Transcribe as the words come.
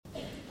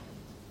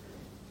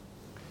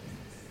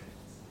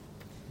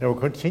Now we're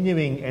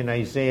continuing in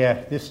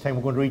Isaiah. This time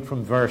we're going to read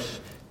from verse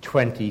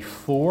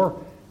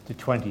 24 to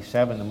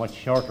 27, a much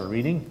shorter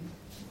reading.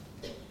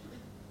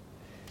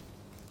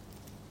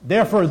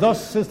 Therefore,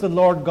 thus says the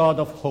Lord God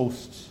of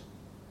hosts,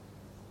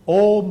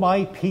 O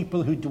my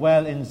people who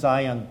dwell in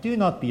Zion, do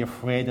not be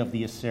afraid of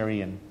the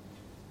Assyrian.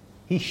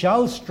 He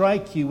shall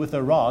strike you with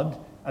a rod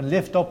and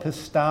lift up his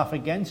staff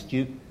against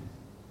you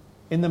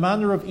in the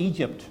manner of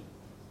Egypt.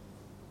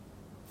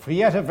 For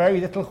yet a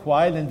very little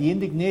while, and the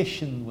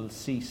indignation will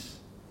cease,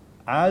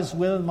 as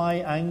will my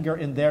anger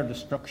in their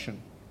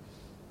destruction.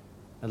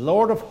 The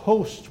Lord of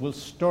hosts will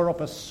stir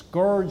up a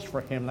scourge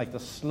for him, like the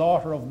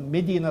slaughter of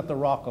Midian at the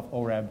rock of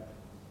Oreb.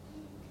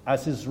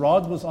 As his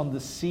rod was on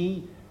the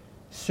sea,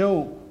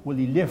 so will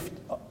he lift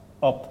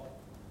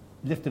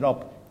it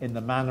up in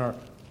the manner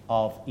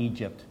of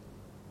Egypt.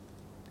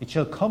 It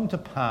shall come to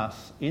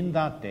pass in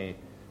that day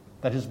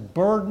that his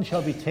burden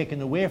shall be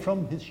taken away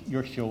from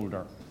your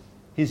shoulder,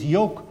 his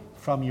yoke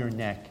from your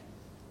neck,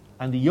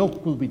 and the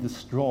yoke will be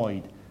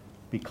destroyed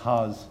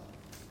because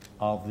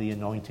of the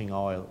anointing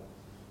oil.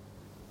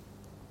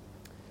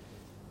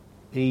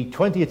 The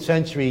 20th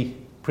century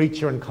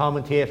preacher and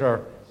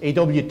commentator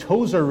A.W.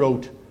 Tozer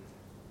wrote,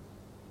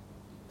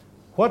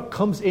 "What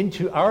comes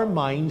into our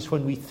minds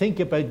when we think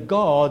about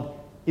God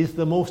is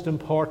the most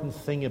important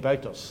thing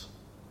about us.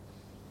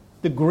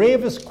 The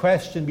gravest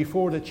question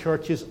before the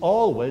church is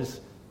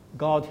always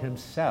God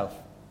himself.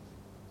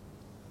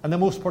 And the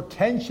most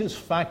portentous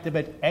fact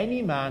about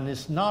any man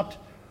is not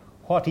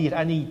what he at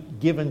any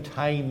given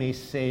time may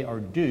say or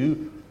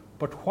do,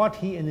 but what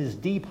he in his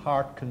deep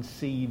heart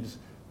conceives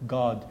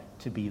God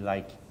to be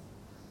like.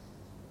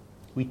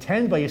 We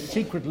tend by a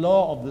secret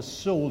law of the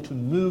soul to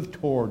move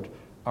toward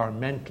our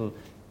mental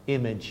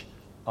image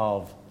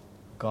of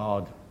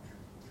God."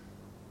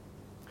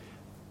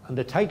 And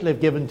the title I've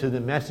given to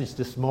the message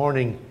this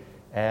morning,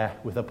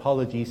 with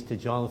apologies to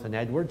Jonathan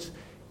Edwards,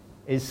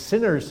 is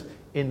 "Sinners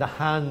in the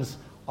Hands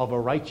of a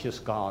Righteous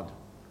God."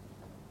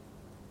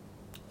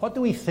 What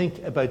do we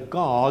think about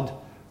God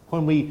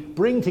when we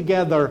bring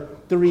together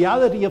the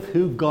reality of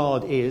who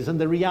God is and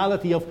the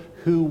reality of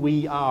who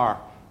we are?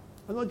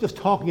 I'm not just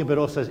talking about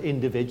us as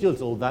individuals,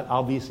 though that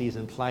obviously is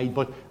implied,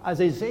 but as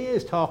Isaiah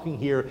is talking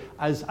here,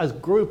 as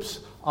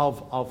groups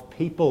of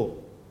people,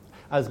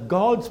 as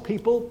God's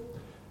people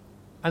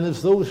and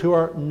as those who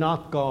are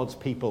not God's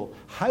people.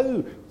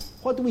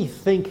 What do we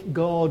think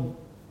God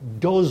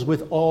does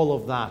with all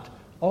of that?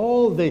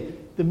 All the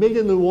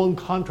million and one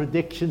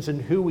contradictions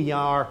in who we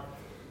are,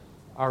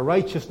 our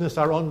righteousness,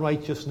 our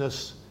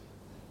unrighteousness,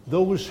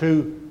 those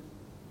who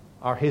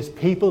are his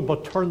people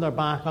but turn their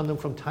back on them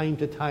from time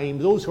to time,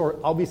 those who are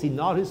obviously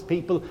not his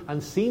people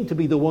and seem to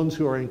be the ones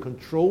who are in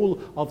control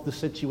of the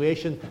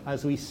situation,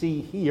 as we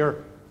see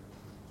here.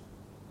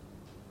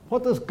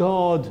 What does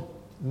God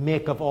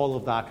make of all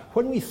of that?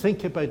 When we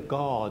think about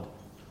God,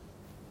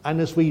 and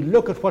as we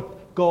look at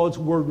what God's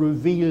word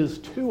reveals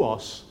to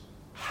us,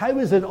 how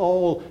is it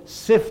all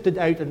sifted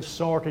out and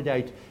sorted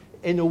out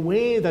in a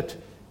way that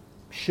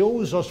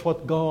shows us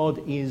what God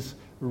is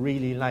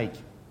really like?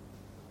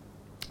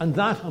 And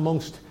that,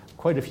 amongst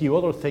quite a few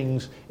other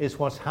things, is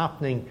what's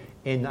happening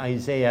in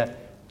Isaiah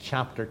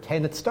chapter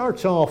 10. It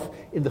starts off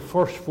in the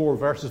first 4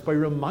 verses by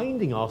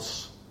reminding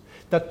us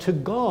that to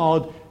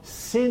God,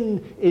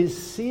 sin is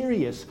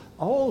serious.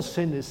 All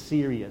sin is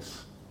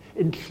serious,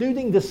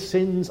 including the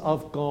sins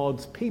of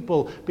God's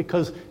people,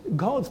 because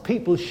God's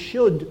people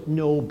should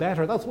know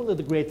better. That's one of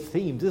the great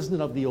themes, isn't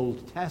it, of the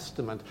Old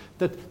Testament,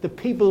 that the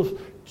people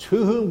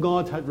to whom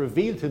God had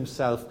revealed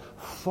himself,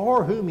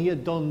 for whom he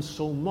had done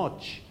so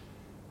much,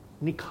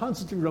 and he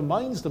constantly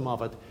reminds them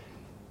of it,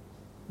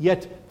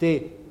 yet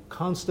they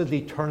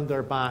constantly turn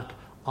their back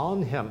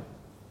on him.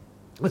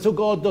 And so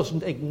God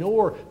doesn't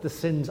ignore the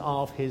sins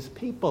of his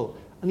people,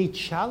 and he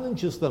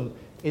challenges them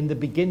in the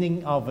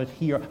beginning of it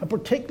here, and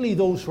particularly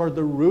those who are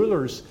the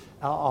rulers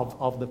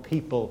of the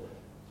people.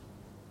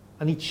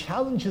 And he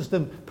challenges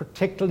them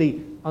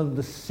particularly on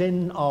the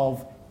sin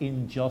of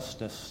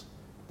injustice,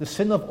 the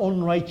sin of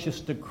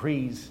unrighteous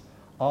decrees,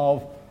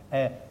 of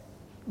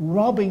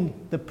robbing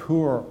the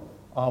poor,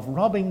 of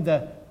robbing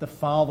the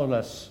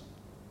fatherless.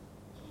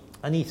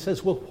 And he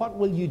says, well, what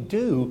will you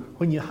do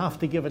when you have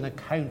to give an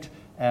account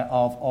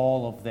of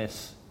all of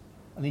this?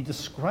 And he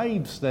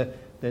describes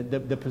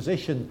the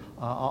position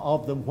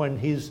of them when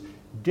his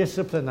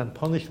discipline and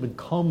punishment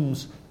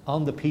comes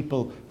on the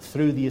people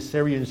through the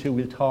Assyrians, who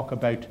we'll talk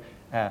about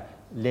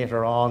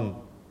later on.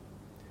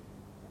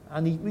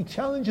 And he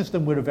challenges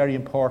them with a very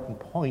important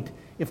point.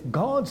 If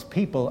God's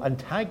people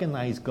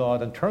antagonize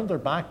God and turn their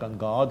back on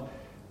God,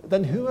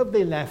 then who have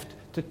they left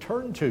to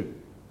turn to?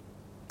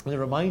 And it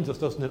reminds us,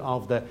 doesn't it,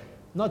 of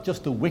not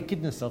just the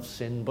wickedness of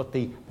sin, but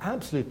the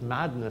absolute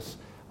madness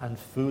and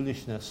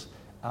foolishness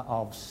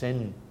of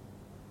sin.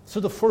 So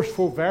the first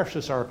 4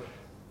 verses are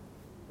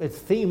a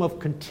theme of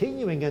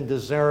continuing and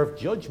deserved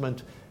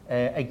judgment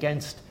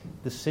against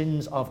the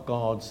sins of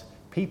God's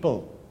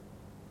people.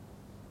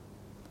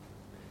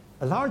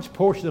 A large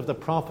portion of the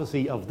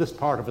prophecy of this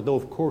part of it, though,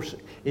 of course,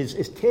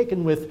 is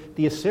taken with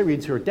the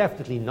Assyrians, who are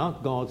definitely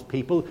not God's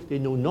people. They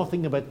know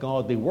nothing about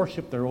God. They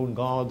worship their own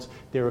gods.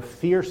 They're a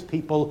fierce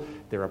people.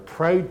 They're a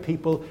proud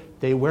people.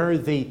 They were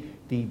the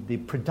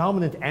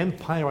predominant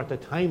empire at the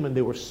time, and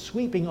they were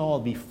sweeping all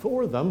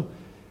before them,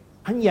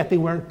 and yet they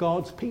weren't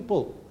God's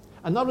people.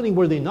 And not only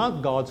were they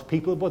not God's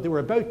people, but they were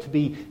about to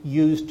be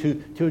used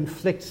to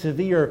inflict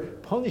severe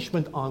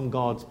punishment on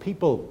God's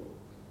people.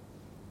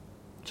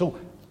 So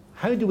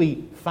how do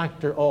we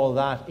factor all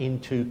that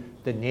into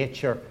the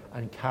nature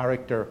and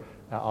character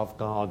of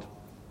God?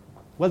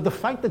 Well, the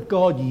fact that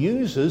God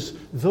uses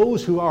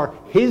those who are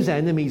his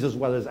enemies as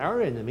well as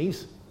our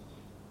enemies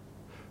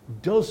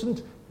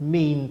doesn't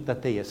mean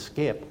that they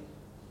escape.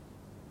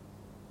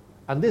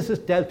 And this is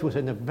dealt with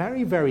in a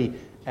very, very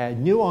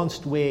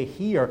nuanced way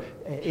here.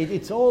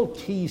 It's all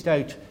teased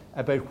out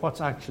about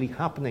what's actually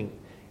happening.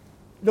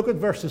 Look at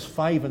verses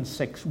 5 and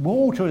 6.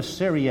 Woe to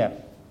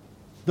Assyria,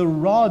 the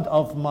rod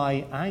of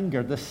my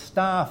anger, the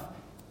staff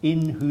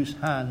in whose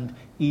hand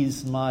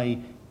is my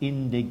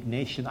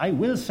indignation. I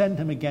will send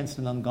him against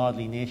an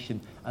ungodly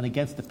nation and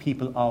against the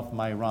people of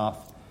my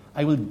wrath.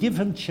 I will give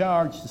him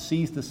charge to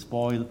seize the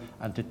spoil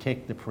and to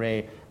take the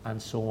prey,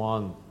 and so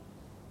on.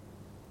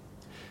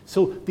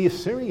 So the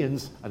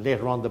Assyrians, and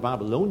later on the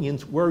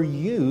Babylonians, were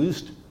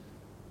used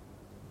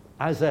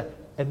as a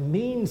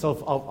means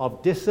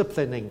of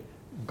disciplining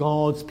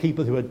God's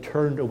people who had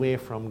turned away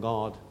from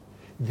God.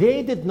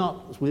 They did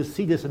not, we'll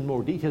see this in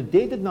more detail,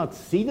 they did not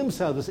see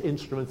themselves as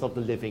instruments of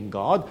the living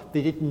God.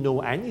 They didn't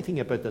know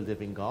anything about the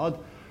living God.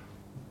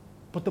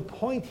 But the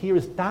point here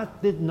is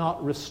that did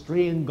not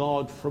restrain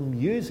God from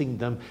using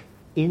them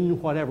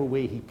in whatever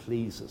way he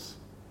pleases.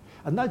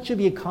 And that should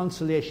be a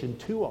consolation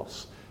to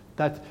us,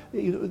 that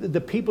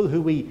the people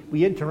who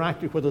we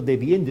interact with, whether they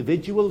be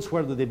individuals,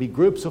 whether they be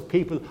groups of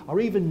people, or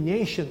even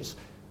nations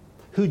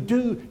who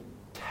do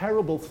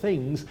terrible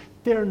things,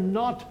 they're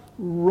not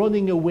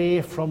running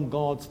away from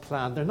God's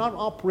plan. They're not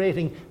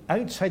operating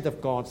outside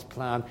of God's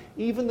plan.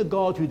 Even the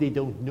God who they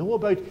don't know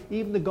about,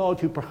 even the God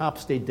who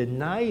perhaps they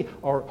deny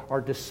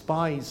or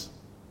despise,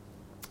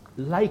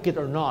 like it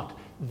or not,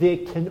 they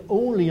can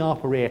only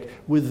operate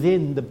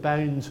within the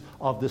bounds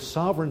of the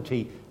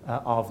sovereignty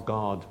of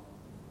God.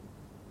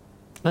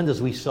 And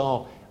as we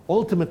saw,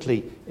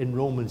 ultimately in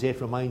Romans 8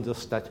 reminds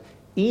us that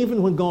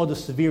even when God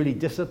is severely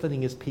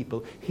disciplining his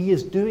people, he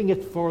is doing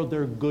it for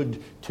their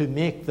good, to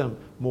make them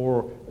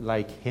more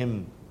like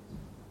him.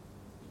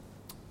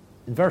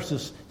 In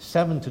verses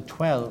 7 to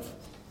 12,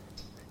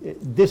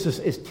 this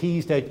is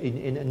teased out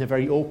in a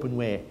very open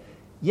way.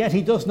 Yet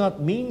he does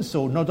not mean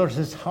so, nor does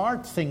his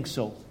heart think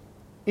so.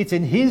 It's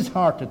in his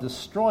heart to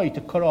destroy,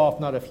 to cut off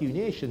not a few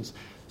nations.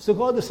 So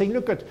God is saying,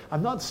 look,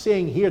 I'm not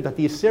saying here that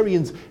the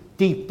Assyrians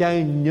deep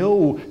down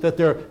know that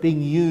they're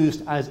being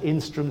used as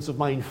instruments of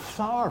mine.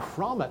 Far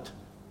from it.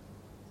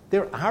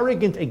 They're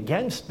arrogant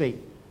against me.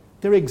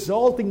 They're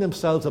exalting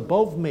themselves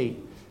above me.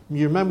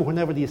 You remember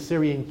whenever the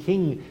Assyrian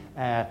king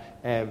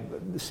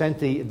sent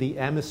the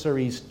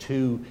emissaries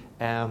to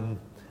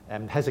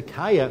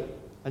Hezekiah,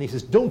 and he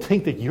says, don't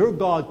think that your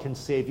God can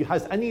save you.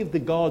 Has any of the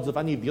gods of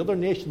any of the other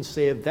nations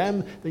saved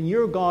them? Then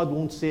your God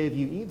won't save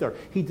you either.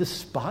 He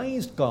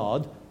despised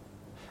God.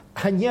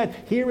 And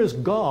yet, here is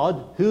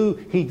God, who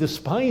he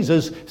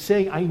despises,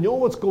 saying, I know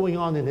what's going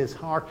on in his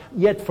heart,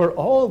 yet for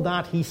all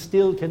that, he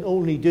still can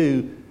only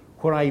do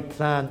what I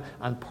plan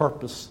and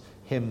purpose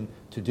him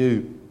to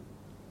do.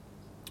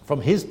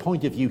 From his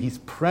point of view, he's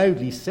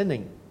proudly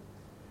sinning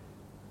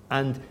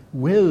and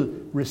will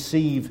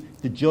receive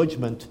the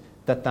judgment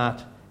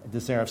that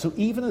deserves. So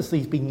even as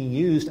he's being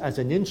used as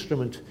an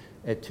instrument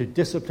to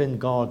discipline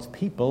God's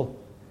people,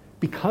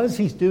 because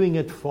he's doing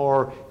it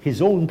for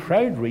his own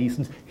proud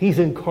reasons, he's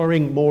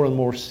incurring more and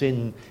more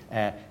sin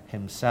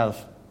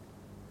himself.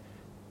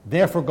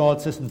 Therefore God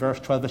says in verse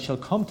 12, it shall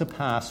come to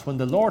pass when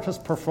the Lord has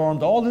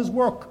performed all his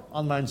work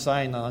on Mount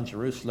Zion and on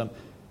Jerusalem,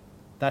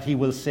 that he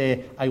will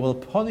say, I will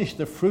punish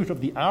the fruit of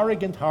the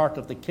arrogant heart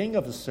of the king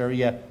of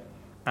Assyria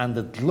and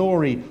the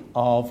glory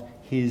of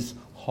his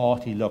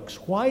haughty looks.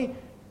 Why?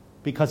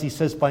 Because he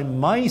says, by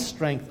my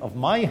strength of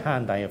my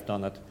hand I have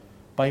done it,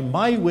 by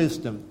my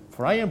wisdom,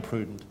 for I am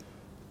prudent.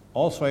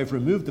 Also I have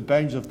removed the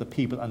bounds of the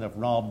people and have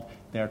robbed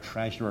their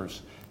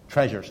treasures.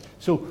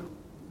 So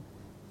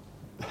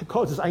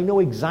God says, I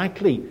know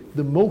exactly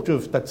the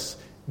motive that's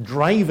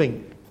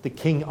driving the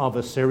king of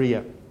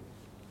Assyria.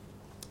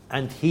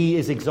 And he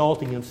is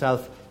exalting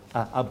himself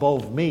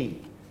above me.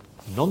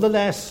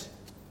 Nonetheless,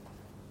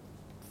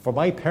 for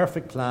my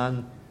perfect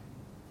plan,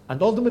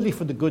 and ultimately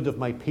for the good of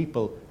my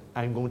people,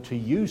 I'm going to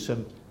use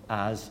him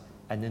as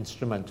an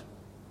instrument.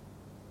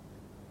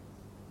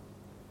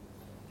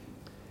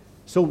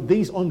 So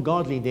these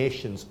ungodly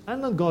nations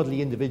and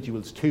ungodly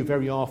individuals too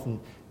very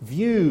often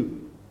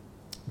view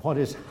what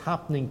is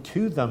happening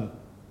to them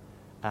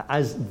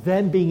as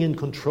them being in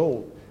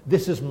control.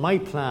 This is my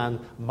plan,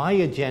 my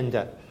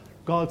agenda.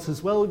 God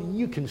says, well,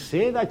 you can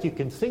say that, you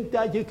can think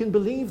that, you can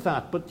believe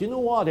that, but you know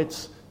what?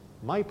 It's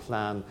my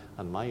plan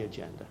and my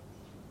agenda.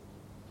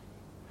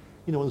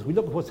 As we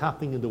look at what's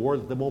happening in the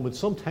world at the moment,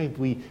 sometimes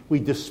we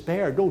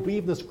despair, don't we?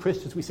 Even as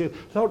Christians, we say,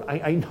 Lord,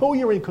 I know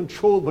you're in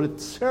control, but it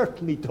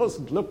certainly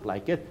doesn't look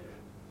like it.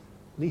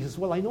 And he says,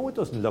 well, I know it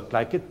doesn't look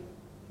like it.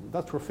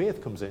 That's where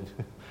faith comes in.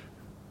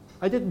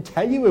 I didn't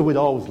tell you it would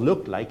always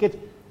look like it.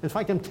 In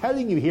fact, I'm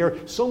telling you here,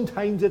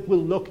 sometimes it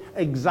will look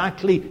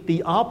exactly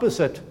the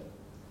opposite.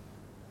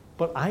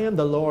 But I am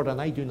the Lord and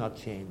I do not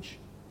change.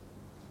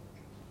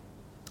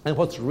 And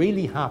what's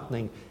really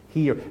happening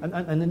here,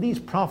 and these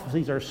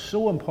prophecies are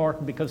so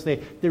important because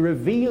they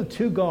reveal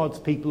to God's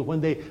people,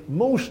 when they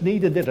most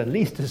needed it and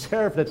least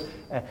deserved it,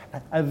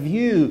 a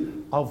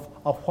view of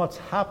what's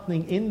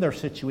happening in their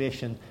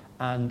situation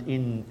and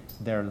in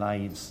their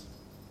lives.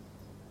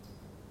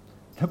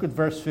 Look at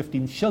verse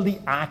 15. Shall the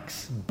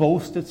axe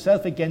boast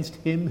itself against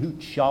him who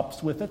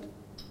chops with it?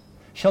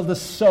 Shall the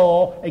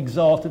saw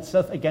exalt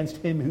itself against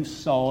him who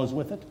saws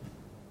with it?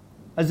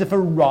 As if a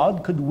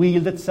rod could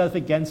wield itself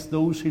against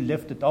those who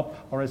lift it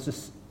up, or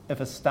as if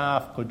a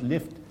staff could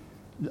lift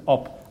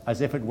up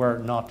as if it were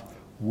not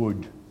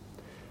wood.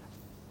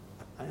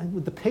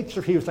 And the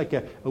picture here is like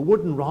a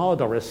wooden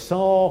rod or a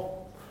saw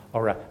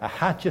or a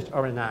hatchet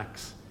or an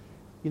axe.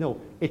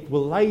 It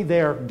will lie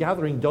there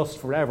gathering dust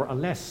forever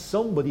unless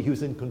somebody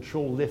who's in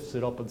control lifts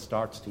it up and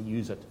starts to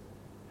use it.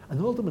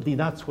 And ultimately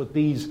that's what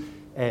these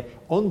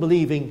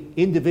unbelieving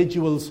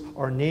individuals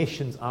or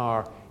nations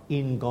are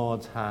in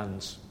God's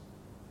hands.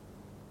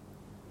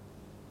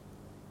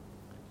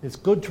 It's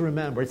good to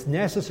remember, it's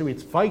necessary,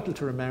 it's vital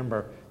to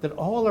remember that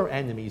all our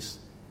enemies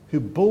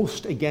who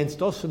boast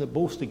against us and who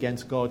boast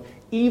against God,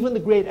 even the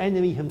great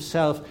enemy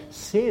himself,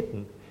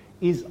 Satan,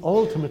 is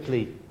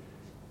ultimately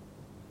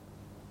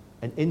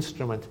an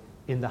instrument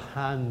in the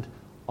hand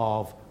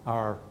of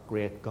our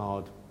great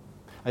God.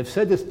 I've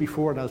said this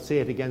before and I'll say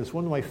it again. It's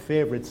one of my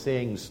favorite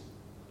sayings.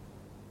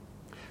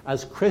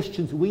 As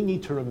Christians, we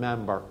need to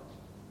remember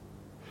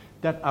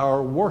that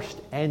our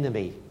worst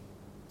enemy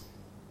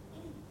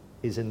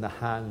is in the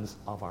hands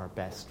of our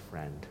best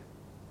friend.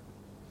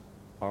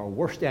 Our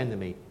worst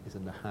enemy is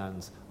in the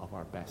hands of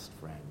our best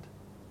friend.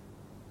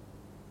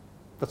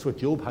 That's what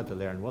Job had to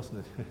learn,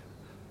 wasn't it?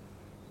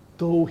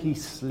 Though he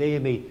slay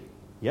me,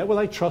 yet will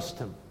I trust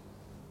him.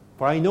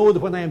 For I know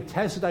that when I am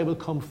tested, I will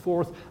come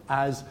forth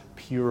as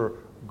pure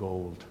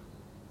gold.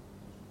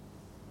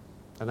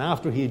 And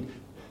after he'd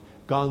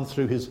gone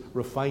through his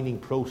refining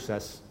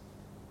process,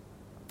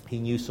 he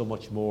knew so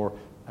much more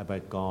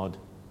about God.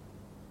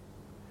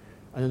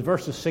 And in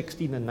verses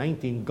 16 and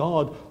 19,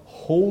 God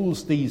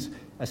holds these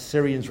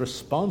Assyrians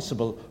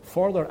responsible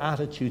for their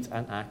attitudes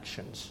and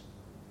actions.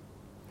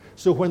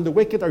 So when the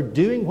wicked are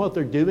doing what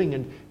they're doing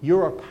and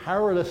you're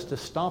powerless to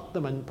stop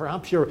them, and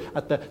perhaps you're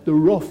at the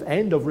rough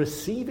end of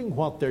receiving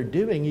what they're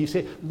doing, you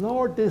say,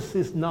 Lord, this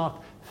is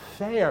not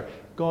fair.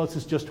 God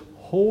says, just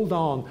hold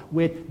on,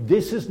 wait,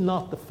 this is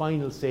not the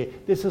final say,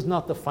 this is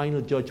not the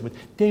final judgment.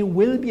 They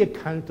will be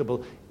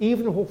accountable,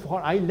 even for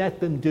what I let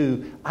them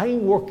do.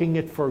 I'm working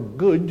it for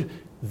good,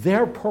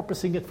 they're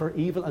purposing it for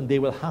evil, and they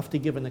will have to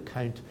give an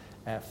account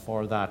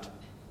for that.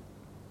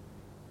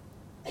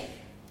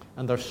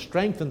 And their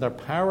strength and their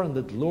power and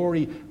the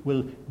glory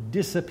will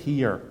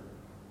disappear,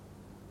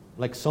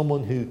 like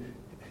someone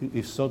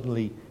who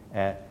suddenly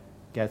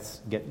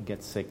gets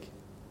sick.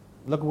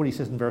 Look at what he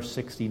says in verse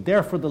 16.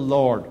 Therefore the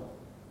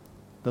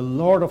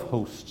Lord of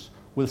hosts,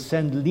 will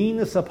send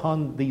leanness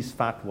upon these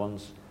fat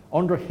ones.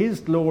 Under his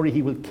glory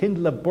he will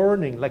kindle a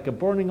burning, like a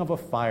burning of a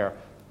fire.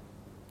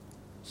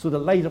 So the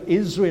light of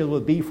Israel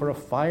will be for a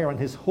fire, and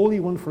his Holy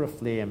One for a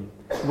flame.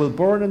 It will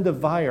burn and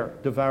devour.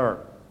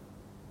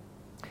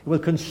 It will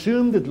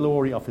consume the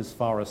glory of his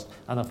forest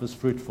and of his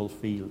fruitful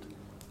field.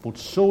 Both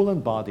soul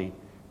and body,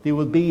 they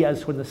will be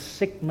as when a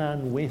sick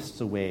man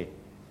wastes away.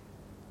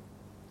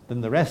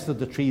 Then the rest of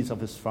the trees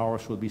of his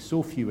forest will be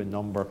so few in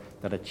number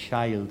that a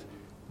child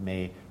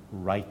may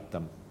write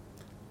them.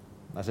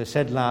 As I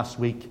said last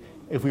week,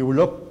 if we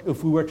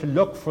were to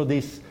look for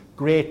this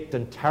great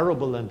and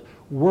terrible and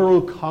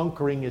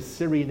world-conquering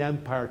Assyrian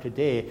Empire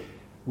today,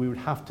 we would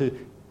have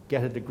to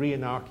get a degree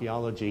in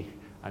archaeology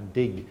and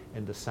dig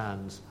in the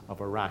sands of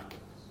Iraq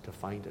to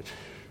find it.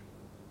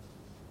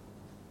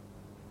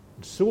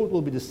 And so it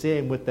will be the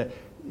same with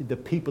the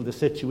people, the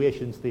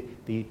situations,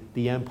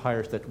 the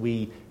empires that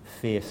we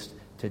face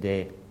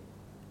today.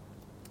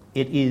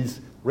 It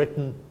is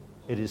written,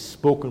 it is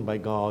spoken by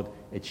God,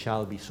 it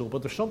shall be so.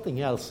 But there's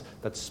something else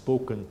that's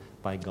spoken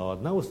by God.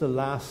 And that was the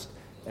last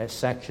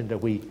section that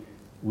we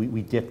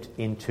dipped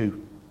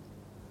into.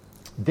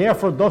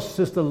 Therefore, thus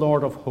says the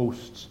Lord of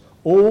hosts,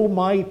 O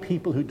my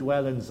people who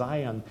dwell in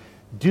Zion,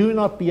 do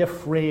not be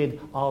afraid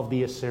of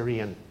the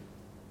Assyrian.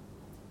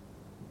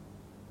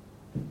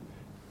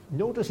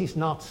 Notice he's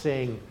not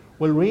saying,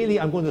 well, really,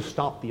 I'm going to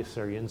stop the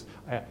Assyrians.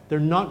 They're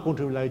not going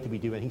to be allowed to be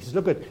doing it. He says,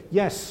 look,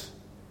 yes,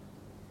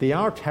 they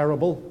are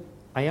terrible.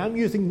 I am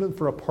using them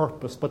for a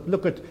purpose, but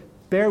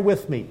bear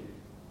with me.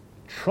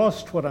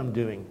 Trust what I'm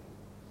doing.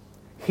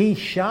 He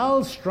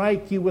shall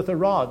strike you with a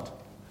rod.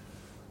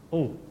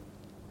 Oh,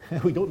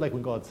 we don't like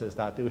when God says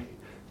that, do we?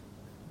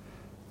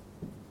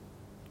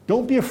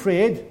 Don't be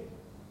afraid.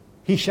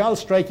 He shall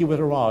strike you with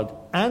a rod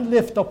and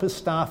lift up his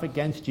staff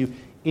against you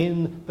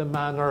in the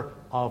manner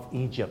of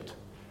Egypt.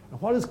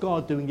 And what is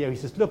God doing there? He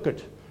says, look,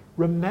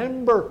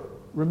 remember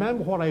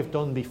what I've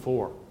done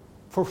before.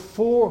 For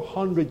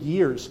 400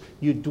 years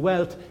you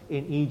dwelt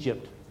in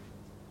Egypt.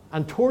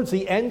 And towards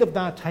the end of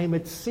that time,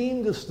 it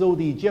seemed as though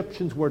the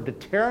Egyptians were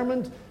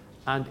determined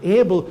and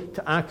able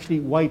to actually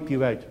wipe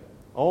you out.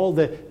 All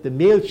the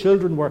male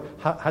children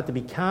had to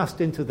be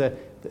cast into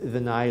the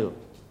Nile.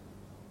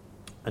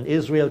 And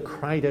Israel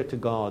cried out to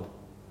God.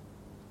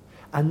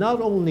 And not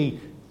only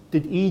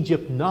did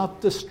Egypt not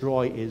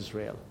destroy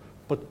Israel,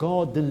 but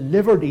God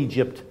delivered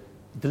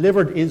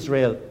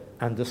Israel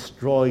and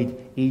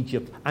destroyed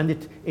Egypt. And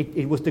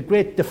it was the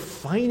great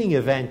defining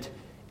event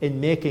in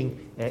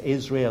making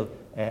Israel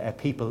a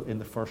people in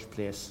the first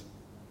place.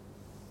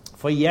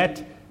 For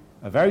yet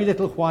a very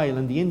little while,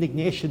 and the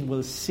indignation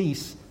will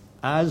cease,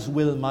 as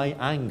will my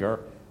anger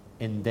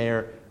in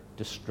their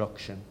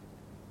destruction.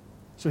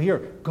 So here,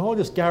 God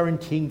is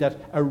guaranteeing that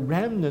a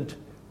remnant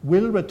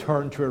will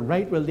return to a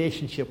right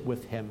relationship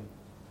with him.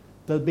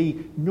 They'll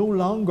be no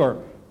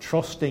longer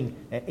trusting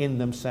in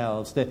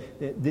themselves.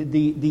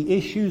 The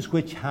issues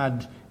which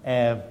had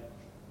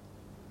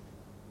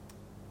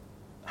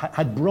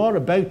brought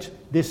about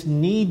this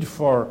need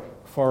for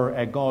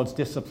God's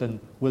discipline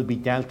will be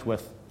dealt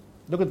with.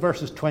 Look at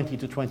verses 20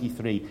 to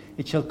 23.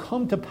 It shall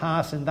come to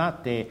pass in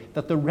that day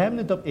that the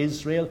remnant of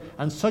Israel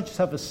and such as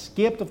have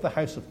escaped of the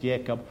house of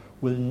Jacob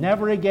will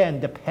never again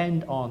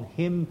depend on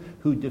him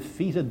who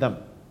defeated them,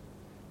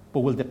 but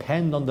will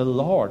depend on the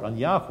Lord, on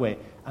Yahweh,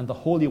 and the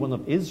Holy One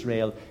of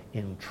Israel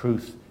in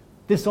truth.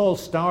 This all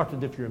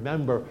started, if you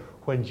remember,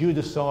 when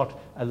Judah sought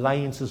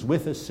alliances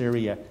with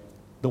Assyria,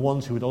 the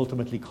ones who would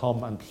ultimately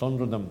come and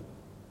plunder them.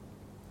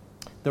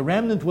 The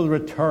remnant will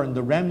return,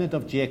 the remnant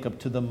of Jacob,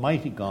 to the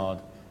mighty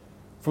God.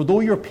 For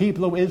though your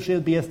people, O Israel,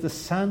 be as the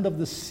sand of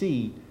the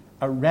sea,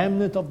 a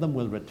remnant of them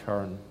will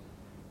return.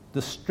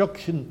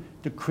 Destruction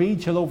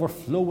decreed shall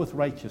overflow with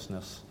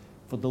righteousness,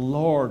 for the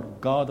Lord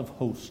God of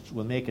hosts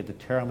will make a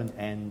determined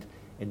end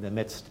in the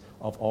midst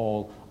of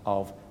all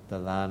of the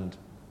land.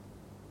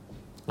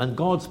 And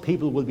God's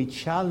people will be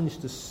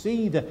challenged to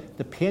see the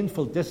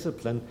painful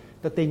discipline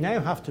that they now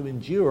have to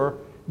endure,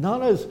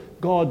 not as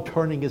God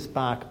turning his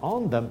back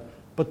on them,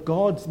 but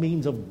God's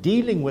means of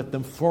dealing with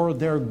them for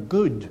their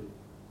good.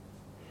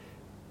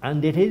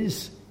 And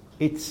it's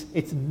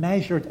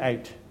measured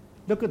out.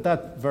 Look at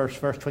that verse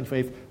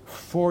 25.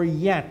 For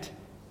yet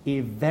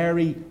a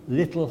very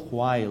little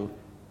while,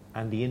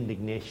 and the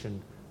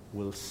indignation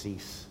will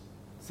cease.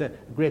 It's a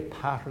great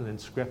pattern in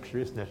Scripture,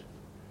 isn't it?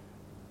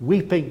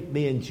 Weeping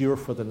may endure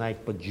for the night,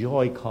 but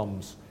joy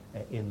comes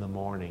in the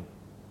morning.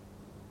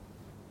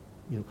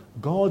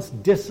 God's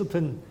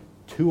discipline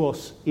to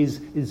us is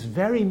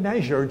very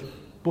measured,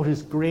 but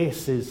his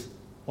grace is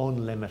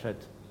unlimited.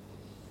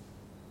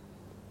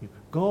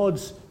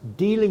 God's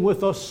dealing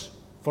with us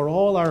for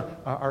all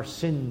our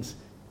sins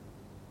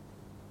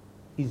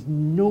is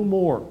no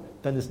more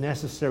than is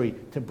necessary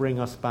to bring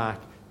us back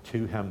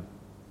to him.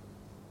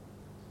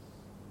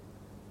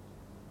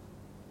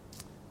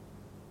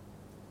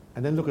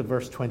 And then look at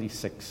verse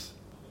 26.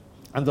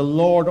 And the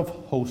Lord of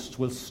hosts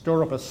will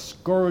stir up a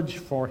scourge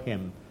for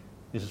him.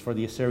 This is for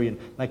the Assyrian,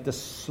 like the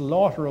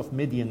slaughter of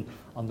Midian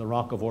on the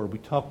rock of Oreb. We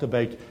talked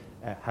about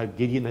how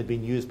Gideon had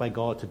been used by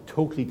God to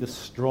totally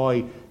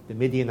destroy the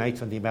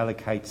Midianites and the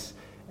Amalekites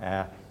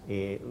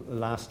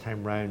last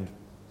time round.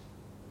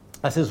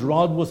 As his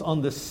rod was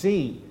on the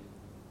sea,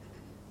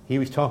 he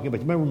was talking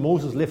about, remember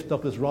Moses lifted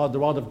up his rod, the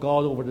rod of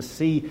God over the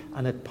sea,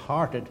 and it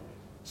parted.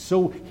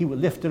 So he will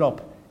lift it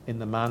up in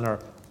the manner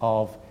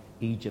of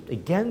Egypt.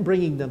 Again,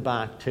 bringing them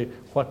back to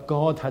what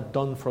God had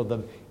done for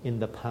them in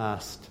the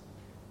past.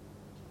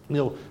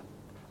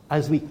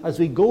 As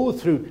we go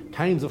through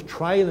times of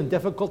trial and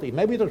difficulty,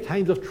 maybe there are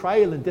times of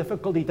trial and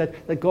difficulty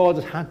that God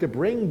has had to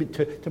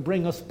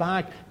bring us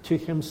back to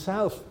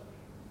himself.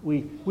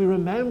 We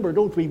remember,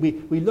 don't we?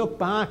 We look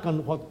back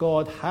on what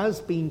God has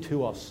been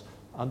to us,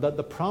 and that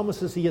the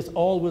promises he has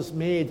always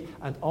made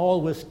and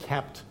always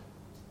kept.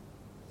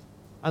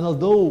 And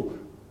although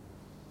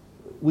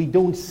we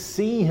don't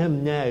see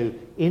him now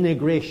in a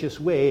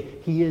gracious way,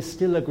 he is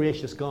still a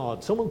gracious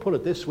God. Someone put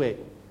it this way: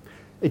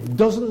 it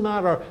doesn't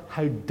matter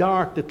how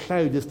dark the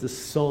cloud is, the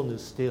sun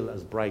is still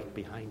as bright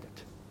behind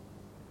it.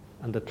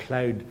 And the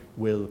cloud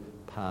will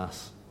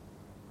pass.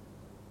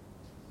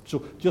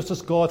 So just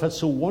as God had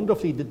so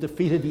wonderfully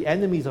defeated the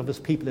enemies of his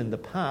people in the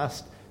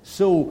past,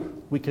 so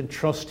we can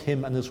trust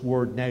him and his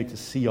word now to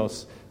see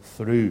us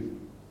through.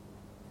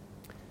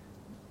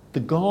 The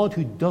God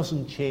who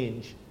doesn't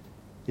change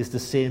is the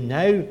same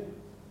now,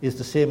 is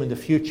the same in the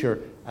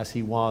future as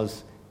he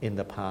was in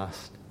the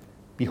past.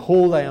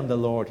 Behold, I am the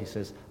Lord, he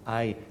says,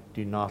 I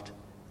do not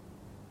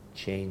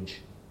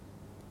change.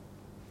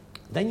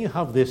 Then you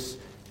have this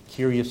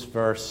curious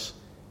verse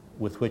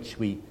with which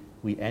we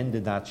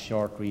ended that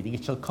short reading.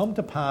 It shall come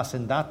to pass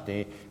in that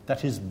day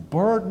that his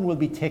burden will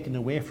be taken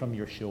away from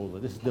your shoulder.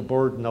 This is the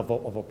burden of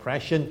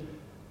oppression.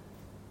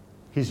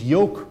 His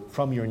yoke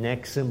from your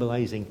neck,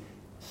 symbolizing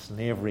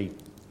slavery.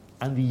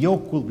 And the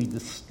yoke will be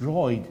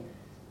destroyed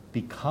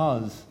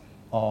because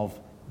of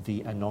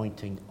the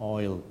anointing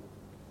oil.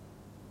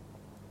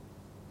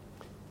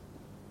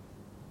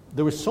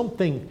 There was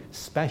something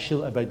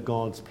special about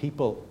God's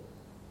people.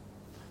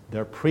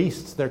 Their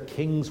priests, their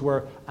kings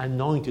were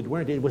anointed,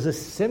 weren't they? It was a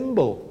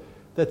symbol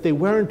that they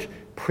weren't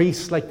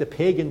priests like the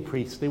pagan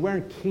priests. They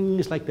weren't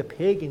kings like the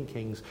pagan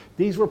kings.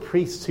 These were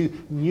priests who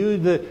knew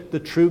the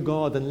true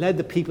God and led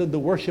the people in the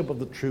worship of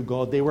the true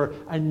God. They were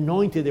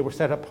anointed. They were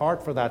set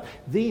apart for that.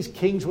 These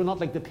kings were not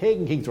like the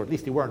pagan kings, or at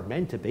least they weren't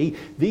meant to be.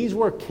 These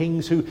were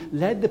kings who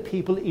led the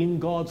people in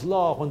God's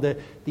law. When the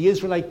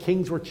Israelite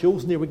kings were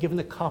chosen, they were given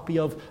a copy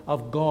of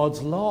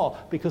God's law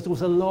because there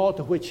was a law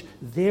to which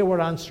they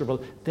were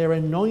answerable. Their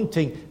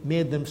anointing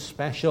made them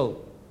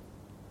special.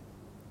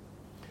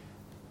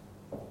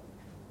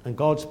 And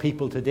God's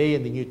people today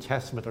in the New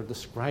Testament are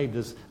described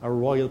as a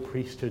royal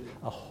priesthood,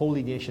 a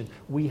holy nation.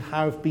 We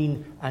have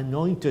been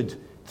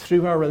anointed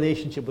through our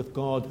relationship with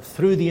God,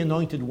 through the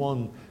Anointed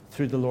One,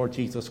 through the Lord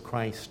Jesus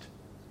Christ.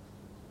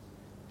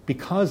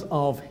 Because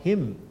of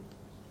Him,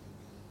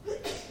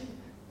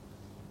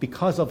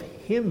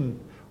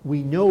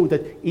 we know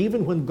that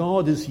even when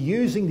God is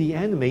using the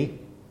enemy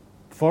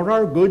for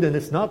our good, and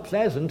it's not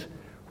pleasant,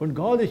 when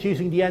God is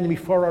using the enemy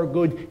for our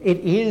good, it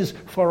is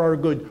for our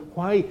good.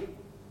 Why?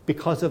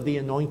 Because of the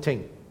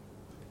anointing,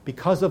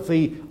 because of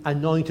the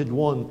Anointed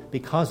One,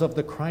 because of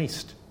the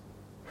Christ.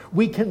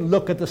 We can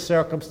look at the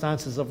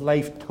circumstances of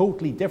life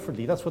totally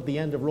differently. That's what the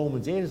end of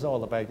Romans 8 is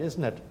all about,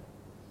 isn't it?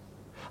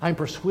 I'm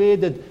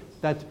persuaded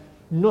that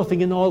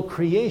nothing in all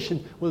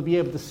creation will be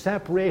able to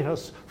separate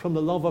us from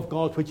the love of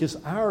God, which is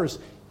ours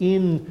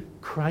in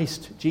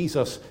Christ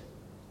Jesus.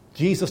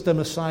 Jesus the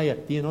Messiah,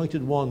 the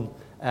Anointed One,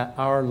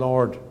 our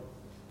Lord.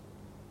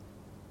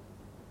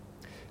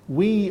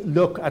 We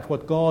look at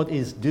what God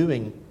is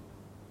doing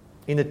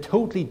in a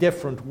totally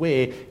different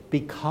way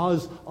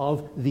because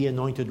of the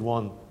Anointed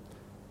One.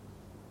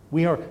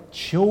 We are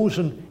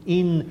chosen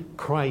in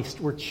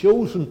Christ. We're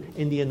chosen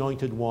in the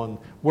Anointed One.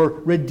 We're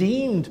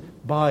redeemed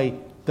by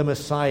the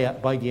Messiah,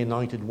 by the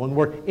Anointed One.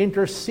 We're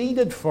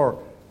interceded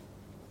for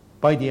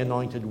by the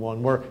Anointed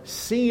One. We're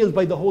sealed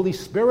by the Holy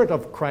Spirit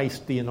of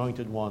Christ, the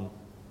Anointed One.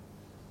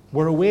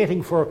 We're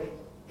awaiting for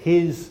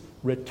His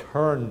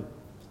return.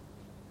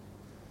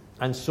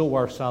 And so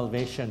our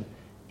salvation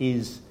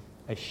is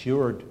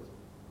assured.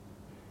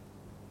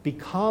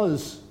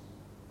 Because,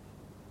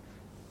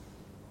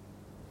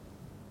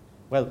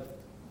 well,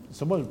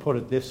 someone put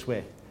it this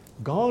way.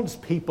 God's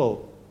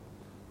people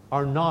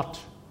are not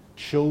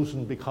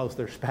chosen because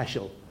they're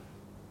special,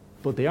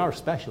 but they are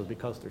special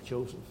because they're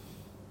chosen.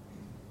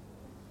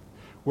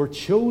 We're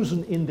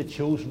chosen in the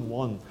chosen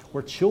one.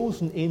 We're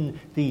chosen in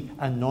the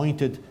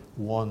Anointed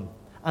One.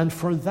 And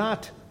for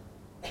that,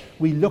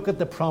 we look at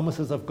the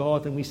promises of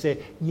God and we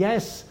say,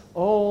 yes,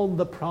 all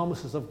the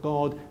promises of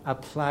God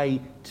apply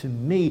to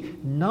me,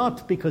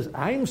 not because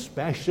I'm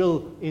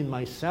special in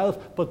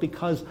myself, but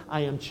because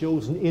I am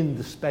chosen in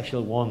the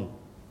special one.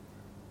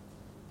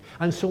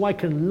 And so I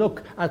can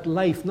look at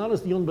life not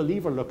as the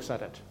unbeliever looks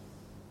at it.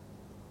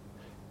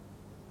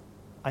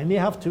 I may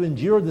have to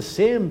endure the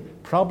same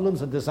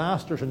problems and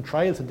disasters and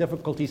trials and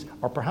difficulties,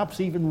 or perhaps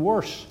even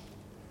worse.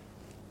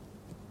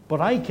 But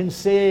I can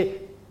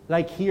say,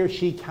 like he or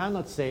she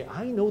cannot say,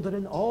 I know that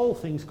in all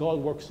things God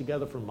works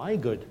together for my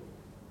good,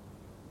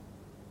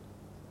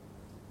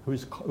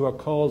 who are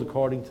called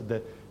according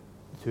to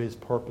His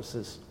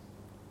purposes.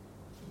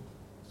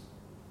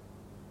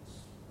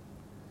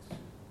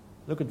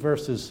 Look at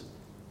verses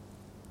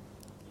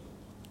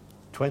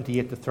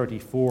 28 to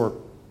 34.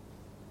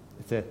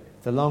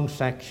 It's a long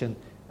section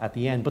at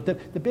the end, but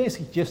the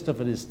basic gist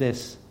of it is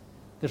this.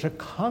 There's a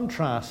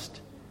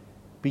contrast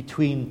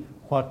between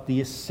what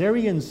the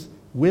Assyrians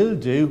will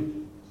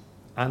do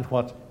and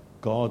what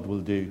God will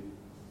do.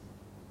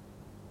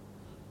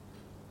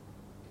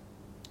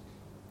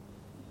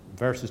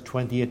 Verses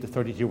 28 to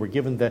 32, we're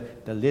given the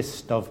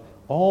list of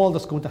all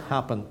that's going to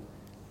happen.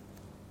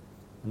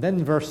 And then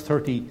in verse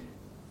 32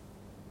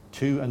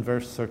 and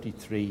verse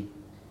 33.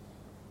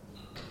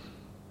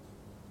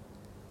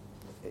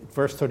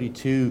 Verse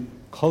 32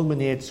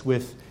 culminates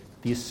with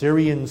the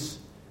Assyrians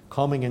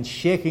coming and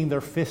shaking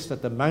their fist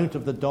at the mount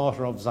of the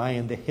daughter of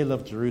Zion, the hill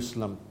of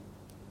Jerusalem.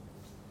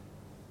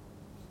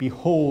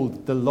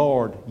 Behold, the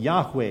Lord,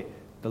 Yahweh,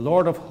 the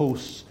Lord of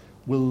hosts,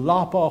 will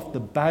lop off the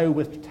bough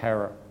with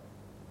terror.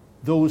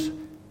 Those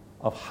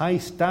of high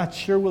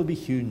stature will be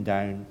hewn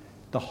down.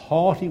 The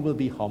haughty will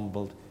be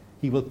humbled.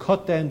 He will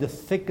cut down the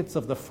thickets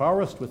of the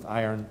forest with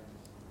iron,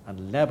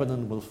 and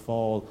Lebanon will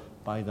fall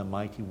by the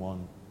mighty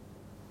one.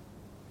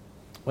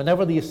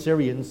 Whenever the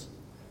Assyrians,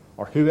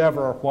 or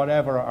whoever or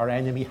whatever our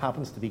enemy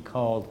happens to be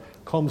called,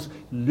 comes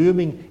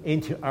looming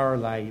into our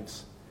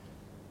lives,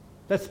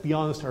 let's be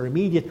honest, our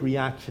immediate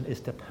reaction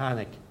is to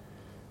panic.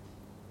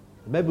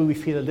 Maybe we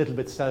feel a little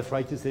bit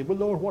self-righteous, say, well,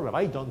 Lord, what have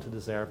I done to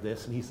deserve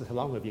this? And He says, how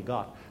long have you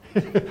got?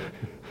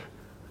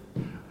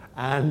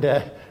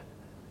 And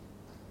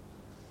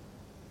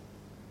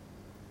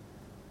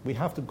we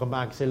have to come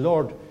back and say,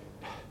 Lord,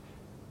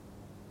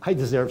 I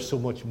deserve so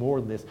much more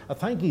than this. I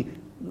thank you,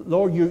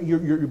 Lord,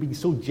 you're being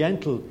so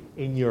gentle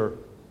in your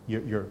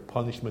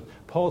punishment.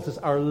 Paul says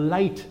our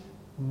light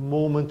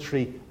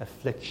momentary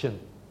affliction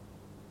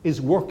is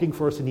working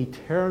for us an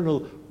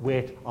eternal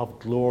weight of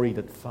glory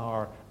that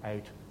far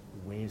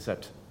outweighs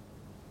it.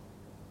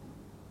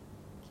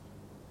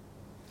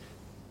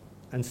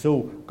 And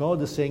so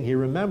God is saying here,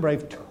 remember,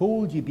 I've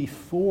told you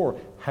before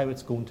how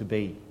it's going to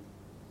be.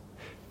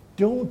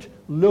 Don't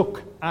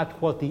look at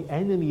what the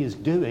enemy is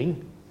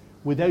doing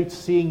without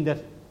seeing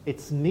that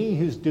it's me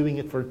who's doing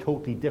it for a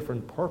totally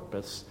different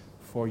purpose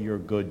for your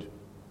good.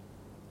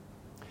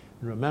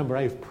 And remember,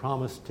 I've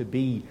promised to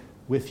be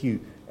with you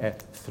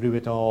through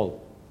it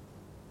all.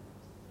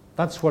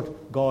 That's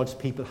what God's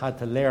people had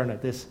to learn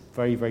at this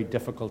very, very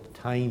difficult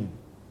time.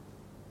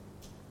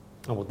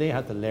 And what they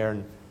had to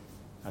learn,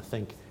 I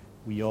think,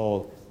 we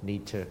all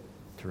need to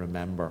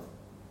remember.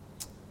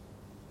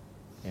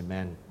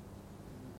 Amen.